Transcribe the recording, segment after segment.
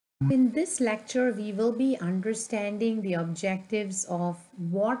In this lecture, we will be understanding the objectives of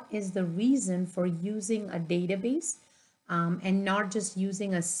what is the reason for using a database and not just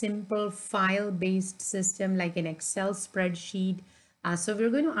using a simple file-based system like an Excel spreadsheet. So we're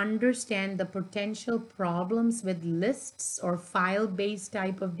going to understand the potential problems with lists or file-based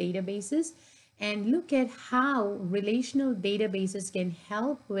type of databases and look at how relational databases can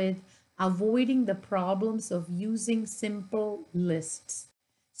help with avoiding the problems of using simple lists.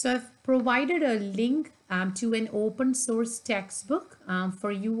 So I've provided a link to an open source textbook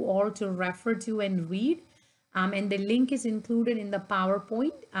for you all to refer to and read. And the link is included in the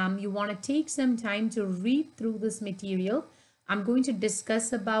PowerPoint. You want to take some time to read through this material. I'm going to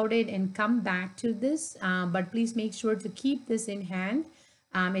discuss about it and come back to this, but please make sure to keep this in hand.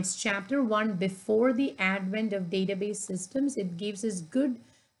 It's chapter 1, Before the Advent of Database Systems. It gives us good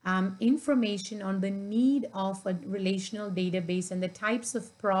information on the need of a relational database and the types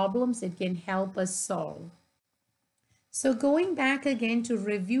of problems it can help us solve. So going back again to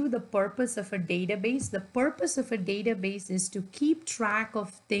review the purpose of a database, the purpose of a database is to keep track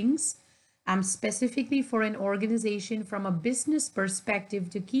of things, specifically for an organization from a business perspective,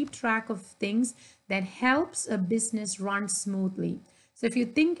 to keep track of things that helps a business run smoothly. So if you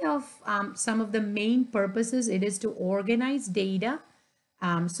think of some of the main purposes, it is to organize data,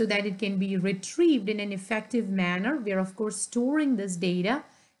 so that it can be retrieved in an effective manner. We're of course storing this data,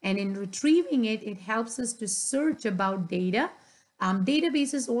 and in retrieving it, it helps us to search about data.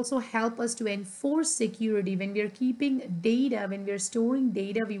 Databases also help us to enforce security. When we're keeping data, when we're storing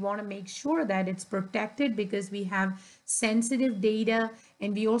data, we want to make sure that it's protected because we have sensitive data,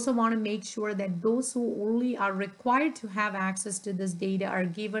 and we also want to make sure that those who only are required to have access to this data are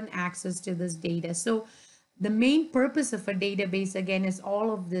given access to this data. So the main purpose of a database, again, is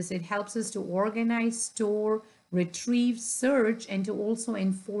all of this. It helps us to organize, store, retrieve, search, and to also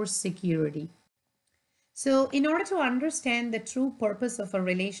enforce security. So in order to understand the true purpose of a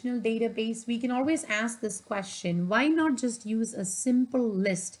relational database, we can always ask this question: why not just use a simple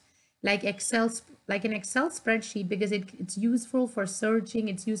list like like an Excel spreadsheet? Because it's useful for searching,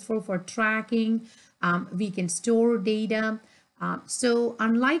 it's useful for tracking, we can store data. So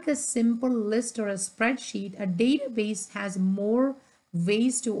unlike a simple list or a spreadsheet, a database has more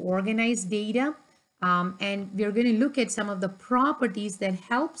ways to organize data. And we're going to look at some of the properties that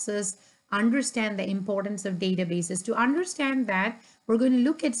helps us understand the importance of databases. To understand that, we're going to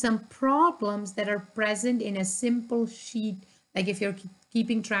look at some problems that are present in a simple sheet, like if you're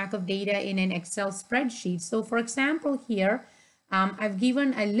keeping track of data in an Excel spreadsheet. So for example, here, I've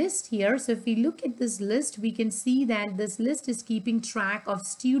given a list here. So if we look at this list, we can see that this list is keeping track of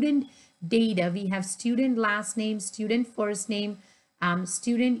student data. We have student last name, student first name,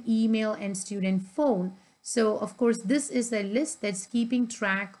 student email, and student phone. So of course, this is a list that's keeping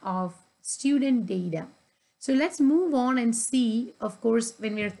track of student data. So let's move on and see, of course,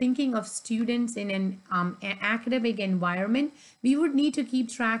 when we're thinking of students in an academic environment, we would need to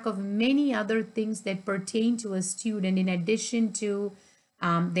keep track of many other things that pertain to a student in addition to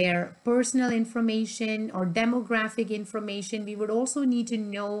their personal information or demographic information. We would also need to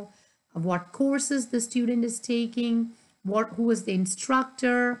know what courses the student is taking, who is the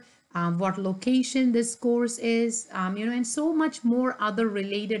instructor, what location this course is, and so much more other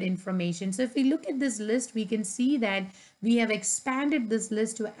related information. So if we look at this list, we can see that we have expanded this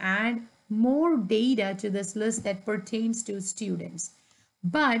list to add more data to this list that pertains to students.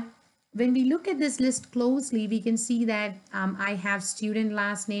 But when we look at this list closely, we can see that I have student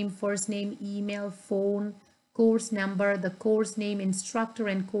last name, first name, email, phone, course number, the course name, instructor,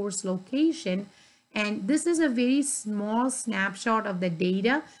 and course location. And this is a very small snapshot of the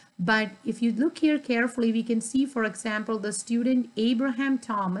data. But if you look here carefully, we can see, for example, the student Abraham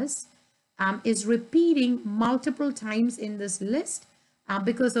Thomas is repeating multiple times in this list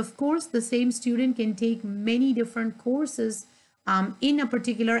because, of course, the same student can take many different courses in a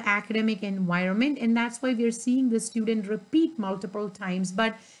particular academic environment. And that's why we're seeing the student repeat multiple times.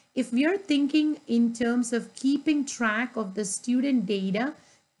 But if we are thinking in terms of keeping track of the student data,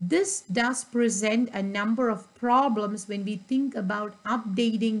 this does present a number of problems when we think about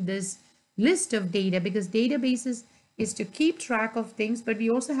updating this list of data, because databases is to keep track of things, but we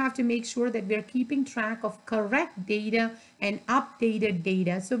also have to make sure that we're keeping track of correct data and updated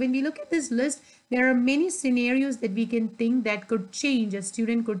data. So when we look at this list, there are many scenarios that we can think that could change. A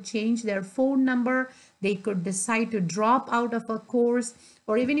student could change their phone number, they could decide to drop out of a course,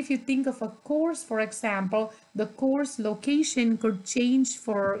 or even if you think of a course, for example, the course location could change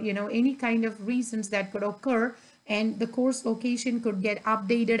for any kind of reasons that could occur and the course location could get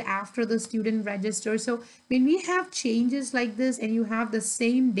updated after the student registers. So when we have changes like this and you have the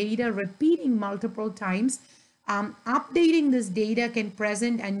same data repeating multiple times, updating this data can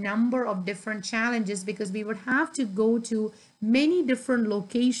present a number of different challenges, because we would have to go to many different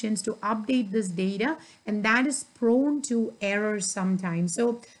locations to update this data, and that is prone to errors sometimes.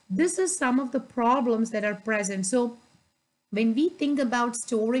 So this is some of the problems that are present. So when we think about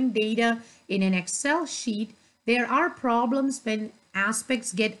storing data in an Excel sheet, there are problems when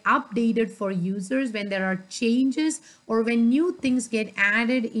aspects get updated for users, when there are changes, or when new things get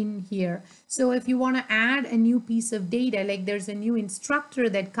added in here. So if you want to add a new piece of data, like there's a new instructor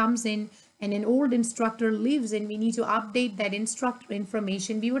that comes in and an old instructor leaves and we need to update that instructor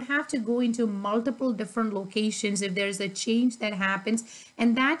information, we would have to go into multiple different locations if there's a change that happens,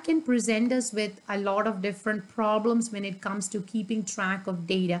 and that can present us with a lot of different problems when it comes to keeping track of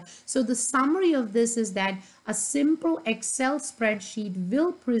data. So the summary of this is that a simple Excel spreadsheet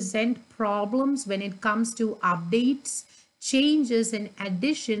will present problems when it comes to updates, changes, and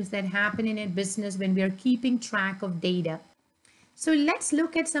additions that happen in a business when we are keeping track of data. So let's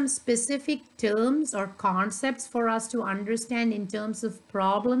look at some specific terms or concepts for us to understand in terms of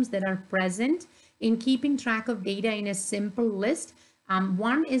problems that are present in keeping track of data in a simple list.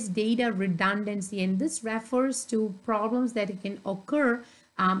 One is data redundancy, and this refers to problems that can occur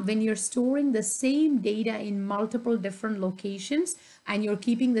when you're storing the same data in multiple different locations and you're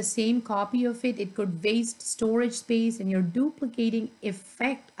keeping the same copy of it. It could waste storage space, and you're duplicating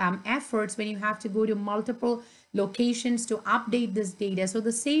efforts when you have to go to multiple locations to update this data. So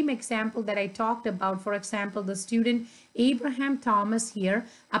the same example that I talked about, for example, the student Abraham Thomas here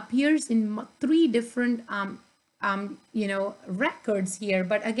appears in three different records here.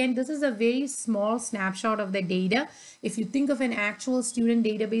 But again, this is a very small snapshot of the data. If you think of an actual student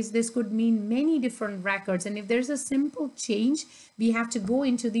database, this could mean many different records. And if there's a simple change, we have to go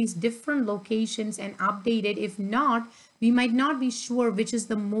into these different locations and update it. If not, we might not be sure which is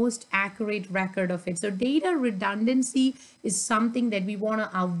the most accurate record of it. So data redundancy is something that we want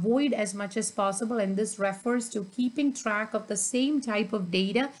to avoid as much as possible. And this refers to keeping track of the same type of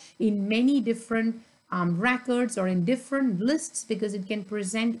data in many different records or in different lists, because it can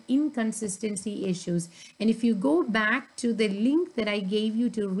present inconsistency issues. And if you go back to the link that I gave you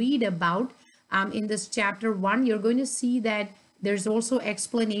to read about in this chapter 1, you're going to see that there's also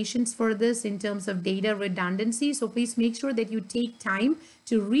explanations for this in terms of data redundancy. So please make sure that you take time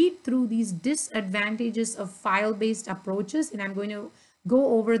to read through these disadvantages of file-based approaches. And I'm going to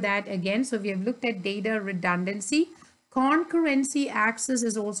go over that again. So we have looked at data redundancy. Concurrency access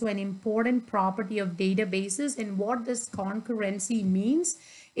is also an important property of databases. And what does concurrency means?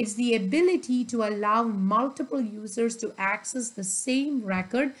 It's the ability to allow multiple users to access the same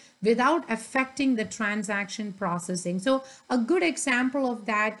record without affecting the transaction processing. So a good example of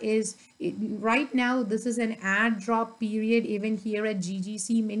that is right now, this is an add drop period. Even here at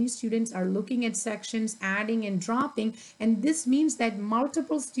GGC, many students are looking at sections, adding and dropping. And this means that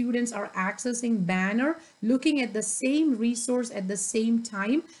multiple students are accessing banner, looking at the same resource at the same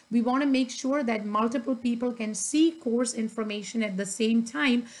time. We want to make sure that multiple people can see course information at the same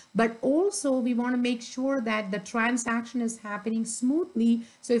time, but also we want to make sure that the transaction is happening smoothly.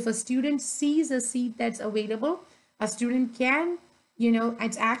 So if a student sees a seat that's available, a student can,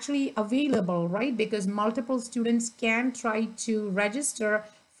 it's actually available, right? Because multiple students can try to register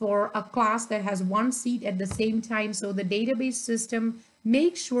for a class that has one seat at the same time. So the database system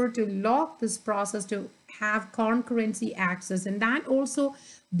makes sure to lock this process to have concurrency access. And that also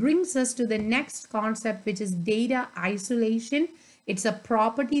brings us to the next concept, which is data isolation. It's a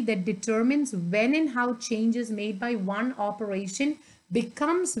property that determines when and how changes made by one operation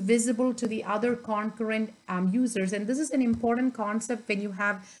becomes visible to the other concurrent users. And this is an important concept when you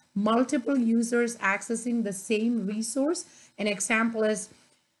have multiple users accessing the same resource. An example is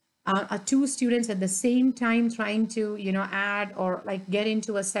two students at the same time trying to add or like get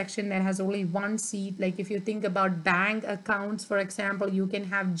into a section that has only one seat. Like if you think about bank accounts, for example, you can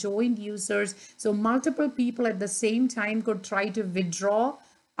have joint users. So multiple people at the same time could try to withdraw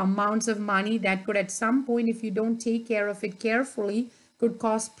amounts of money that could at some point, if you don't take care of it carefully, could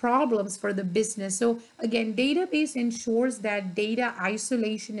cause problems for the business. So again, database ensures that data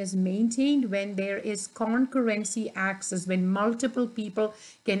isolation is maintained when there is concurrency access, when multiple people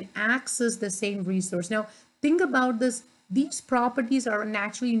can access the same resource. Now, think about this. These properties are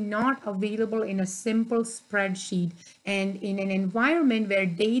naturally not available in a simple spreadsheet. And in an environment where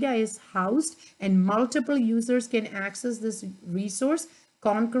data is housed and multiple users can access this resource,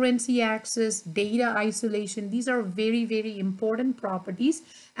 concurrency access, data isolation, these are very, very important properties,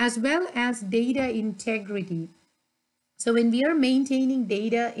 as well as data integrity. So when we are maintaining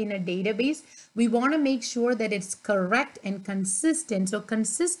data in a database, we want to make sure that it's correct and consistent. So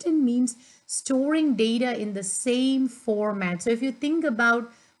consistent means storing data in the same format. So if you think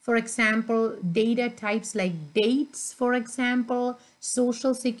about, for example, data types like dates, for example,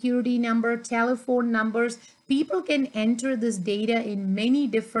 social security number, telephone numbers, people can enter this data in many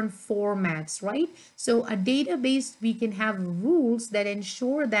different formats, right? So a database, we can have rules that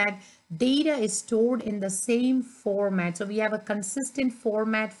ensure that data is stored in the same format. So we have a consistent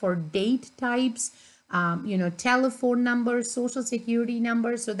format for date types, telephone numbers, social security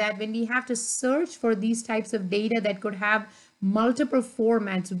numbers, so that when we have to search for these types of data that could have multiple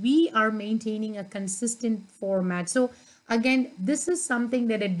formats, we are maintaining a consistent format. So again, this is something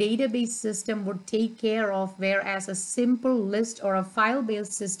that a database system would take care of, whereas a simple list or a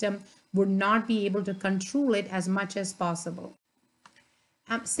file-based system would not be able to control it as much as possible.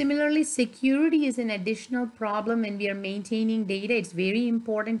 Similarly, security is an additional problem when we are maintaining data. It's very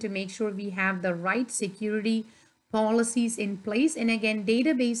important to make sure we have the right security policies in place. And again,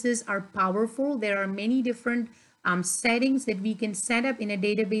 databases are powerful. There are many different settings that we can set up in a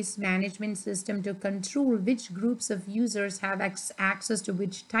database management system to control which groups of users have access to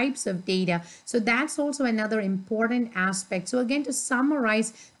which types of data. So that's also another important aspect. So again, to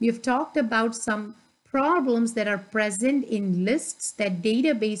summarize, we have talked about some problems that are present in lists that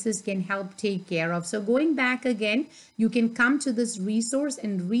databases can help take care of. So going back again, you can come to this resource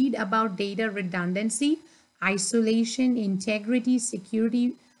and read about data redundancy, isolation, integrity,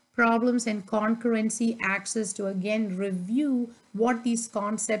 security problems, and concurrency access to again review what these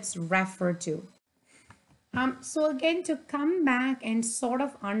concepts refer to. So again, to come back and sort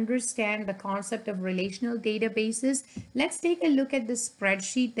of understand the concept of relational databases, let's take a look at the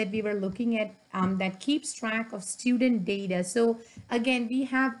spreadsheet that we were looking at that keeps track of student data. So again, we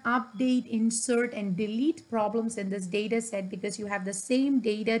have update, insert, and delete problems in this data set because you have the same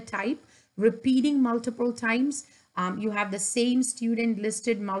data type repeating multiple times. You have the same student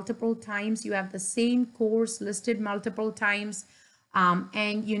listed multiple times. You have the same course listed multiple times.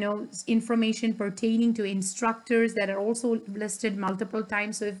 And information pertaining to instructors that are also listed multiple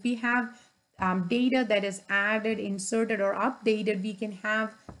times. So if we have data that is added, inserted, or updated, we can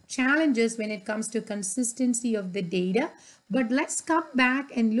have challenges when it comes to consistency of the data. But let's come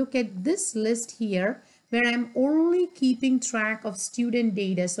back and look at this list here where I'm only keeping track of student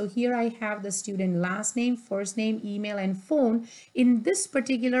data. So here I have the student last name, first name, email, and phone. In this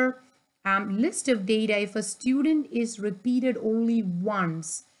particular list of data, if a student is repeated only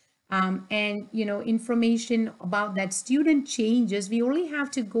once and information about that student changes, we only have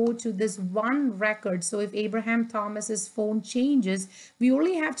to go to this one record. So if Abraham Thomas's phone changes, we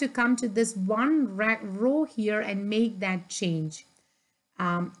only have to come to this one row here and make that change.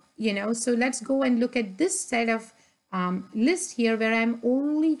 So let's go and look at this set of list here where I'm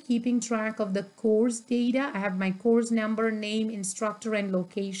only keeping track of the course data. I have my course number, name, instructor, and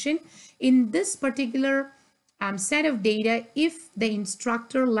location. In this particular set of data, if the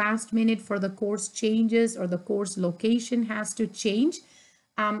instructor last minute for the course changes or the course location has to change,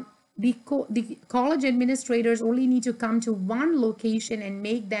 the college administrators only need to come to one location and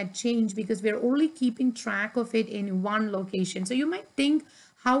make that change because we're only keeping track of it in one location. So you might think,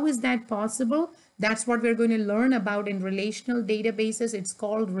 how is that possible? That's what we're going to learn about in relational databases. It's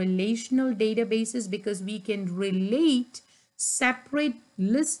called relational databases because we can relate separate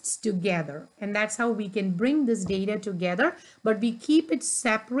lists together. And that's how we can bring this data together. But we keep it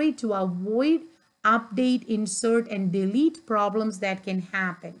separate to avoid update, insert, and delete problems that can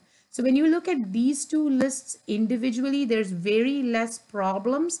happen. So when you look at these two lists individually, there's very less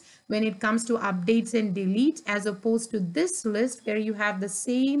problems when it comes to updates and deletes as opposed to this list where you have the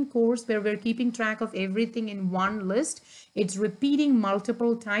same course where we're keeping track of everything in one list. It's repeating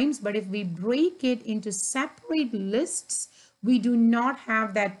multiple times, but if we break it into separate lists, we do not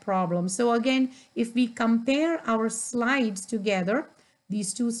have that problem. So again, if we compare our slides together,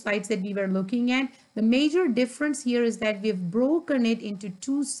 these two slides that we were looking at, the major difference here is that we've broken it into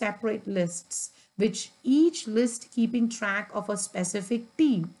two separate lists, which each list keeping track of a specific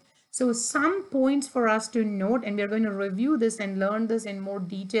theme. So some points for us to note, and we're going to review this and learn this in more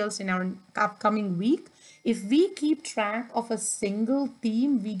details in our upcoming week. If we keep track of a single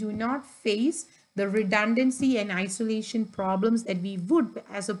theme, we do not face the redundancy and isolation problems that we would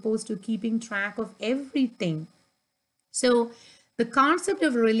as opposed to keeping track of everything. So the concept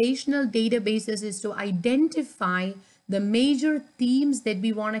of relational databases is to identify the major themes that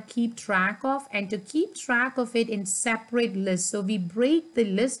we want to keep track of and to keep track of it in separate lists. So we break the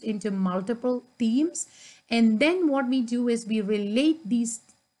list into multiple themes, and then what we do is we relate these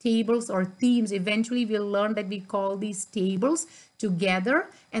tables or themes. Eventually we'll learn that we call these tables together,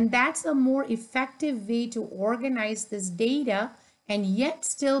 and that's a more effective way to organize this data and yet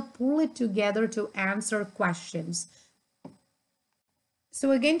still pull it together to answer questions.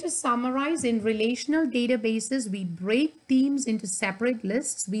 So again, to summarize, in relational databases, we break themes into separate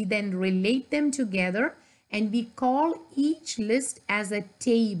lists. We then relate them together and we call each list as a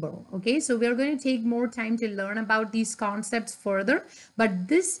table. Okay, so we're going to take more time to learn about these concepts further, but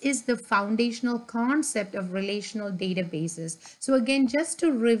this is the foundational concept of relational databases. So again, just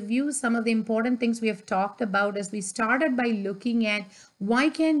to review some of the important things we have talked about, as we started by looking at why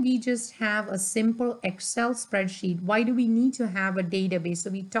can't we just have a simple Excel spreadsheet? Why do we need to have a database? So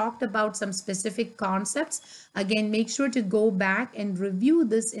we talked about some specific concepts. Again, make sure to go back and review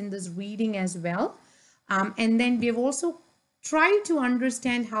this in this reading as well. And then we have also tried to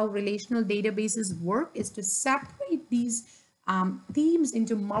understand how relational databases work is to separate these themes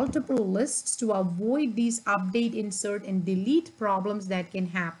into multiple lists to avoid these update, insert, and delete problems that can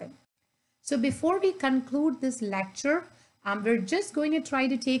happen. So before we conclude this lecture, we're just going to try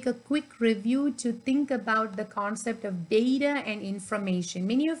to take a quick review to think about the concept of data and information.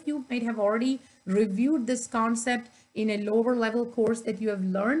 Many of you might have already reviewed this concept in a lower level course that you have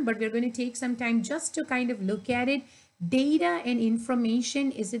learned, but we're going to take some time just to kind of look at it. Data and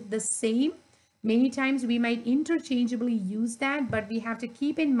information, is it the same? Many times we might interchangeably use that, but we have to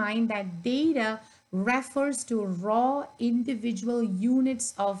keep in mind that data refers to raw individual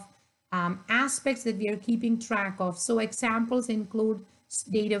units of aspects that we are keeping track of. So examples include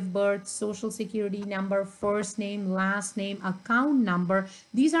date of birth, social security number, first name, last name, account number.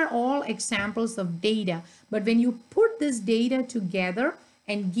 These are all examples of data. But when you put this data together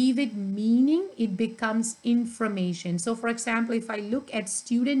and give it meaning, it becomes information. So for example, if I look at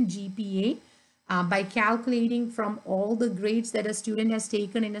student GPA, by calculating from all the grades that a student has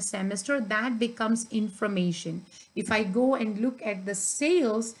taken in a semester, that becomes information. If I go and look at the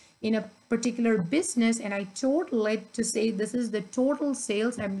sales in a particular business and I total it to say this is the total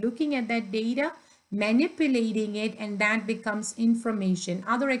sales, I'm looking at that data, manipulating it, and that becomes information.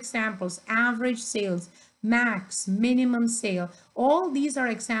 Other examples, average sales, max, minimum sale. All these are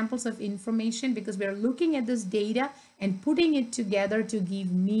examples of information because we're looking at this data and putting it together to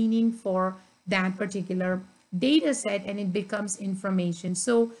give meaning for that particular data set, and it becomes information.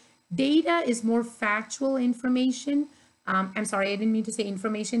 So data is more factual information. I'm sorry, I didn't mean to say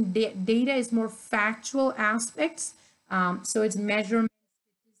information. Data is more factual aspects. So it's measurement,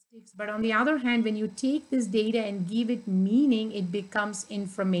 statistics. But on the other hand, when you take this data and give it meaning, it becomes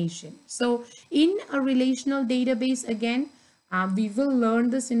information. So in a relational database, again, we will learn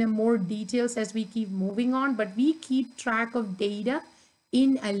this in a more details as we keep moving on, but we keep track of data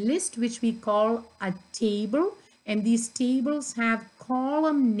in a list which we call a table, and these tables have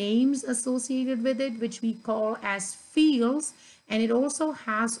column names associated with it which we call as fields, and it also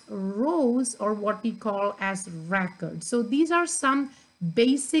has rows or what we call as records. So these are some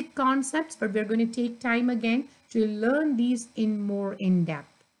basic concepts, but we're going to take time again to learn these in more in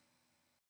depth.